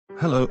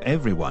Hello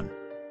everyone.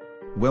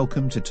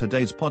 Welcome to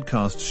today's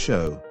podcast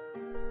show.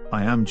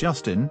 I am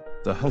Justin,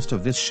 the host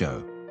of this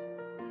show.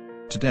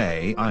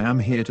 Today I am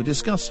here to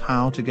discuss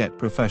how to get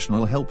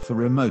professional help for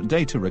remote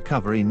data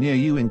recovery near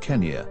you in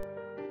Kenya.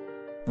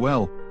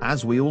 Well,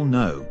 as we all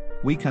know,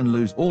 we can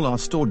lose all our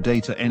stored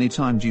data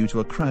anytime due to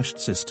a crashed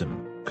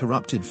system,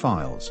 corrupted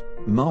files,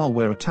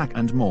 malware attack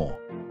and more.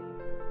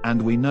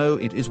 And we know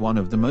it is one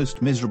of the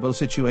most miserable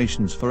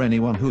situations for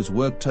anyone whose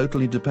work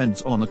totally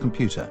depends on a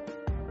computer.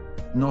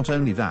 Not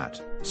only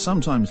that,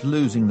 sometimes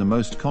losing the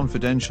most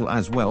confidential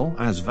as well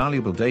as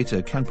valuable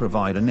data can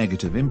provide a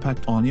negative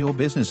impact on your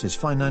business's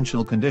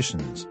financial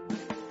conditions.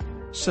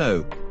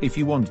 So, if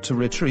you want to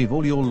retrieve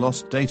all your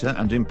lost data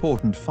and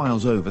important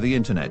files over the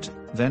internet,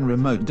 then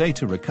remote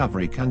data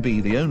recovery can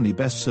be the only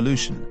best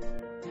solution.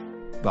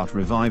 But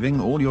reviving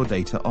all your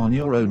data on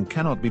your own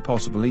cannot be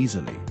possible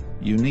easily.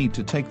 You need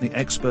to take the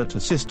expert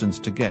assistance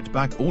to get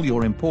back all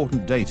your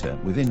important data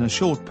within a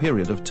short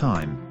period of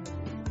time.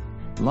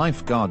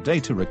 Lifeguard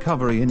Data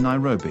Recovery in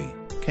Nairobi,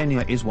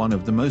 Kenya is one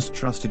of the most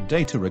trusted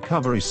data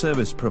recovery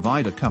service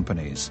provider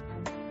companies.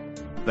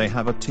 They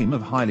have a team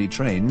of highly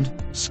trained,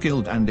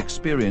 skilled and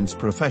experienced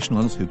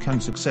professionals who can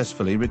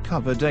successfully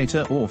recover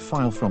data or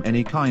file from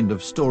any kind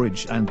of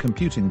storage and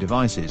computing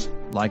devices,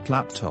 like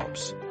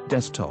laptops,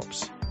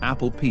 desktops,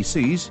 Apple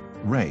PCs,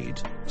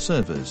 RAID,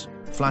 servers,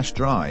 flash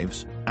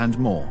drives, and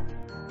more.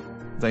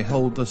 They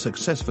hold the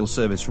successful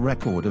service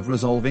record of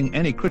resolving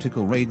any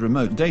critical RAID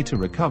remote data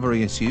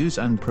recovery issues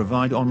and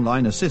provide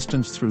online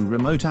assistance through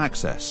remote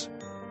access.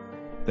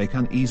 They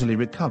can easily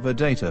recover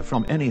data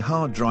from any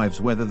hard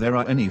drives whether there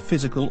are any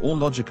physical or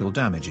logical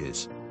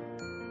damages.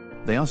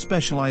 They are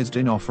specialized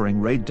in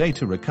offering RAID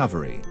data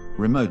recovery,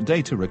 remote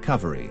data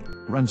recovery,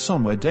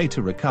 ransomware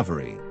data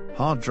recovery,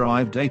 hard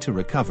drive data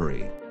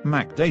recovery,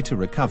 Mac data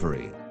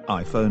recovery,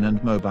 iPhone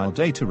and mobile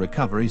data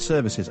recovery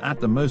services at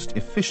the most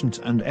efficient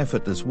and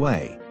effortless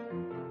way.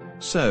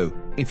 So,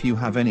 if you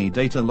have any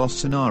data loss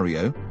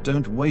scenario,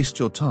 don't waste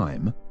your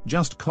time,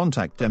 just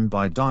contact them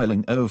by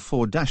dialing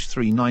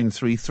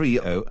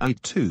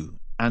 04-39333082,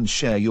 and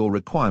share your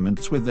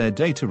requirements with their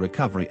data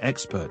recovery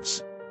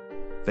experts.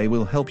 They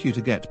will help you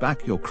to get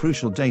back your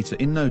crucial data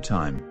in no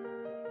time.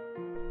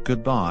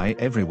 Goodbye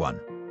everyone.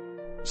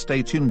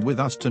 Stay tuned with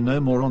us to know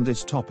more on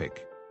this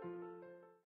topic.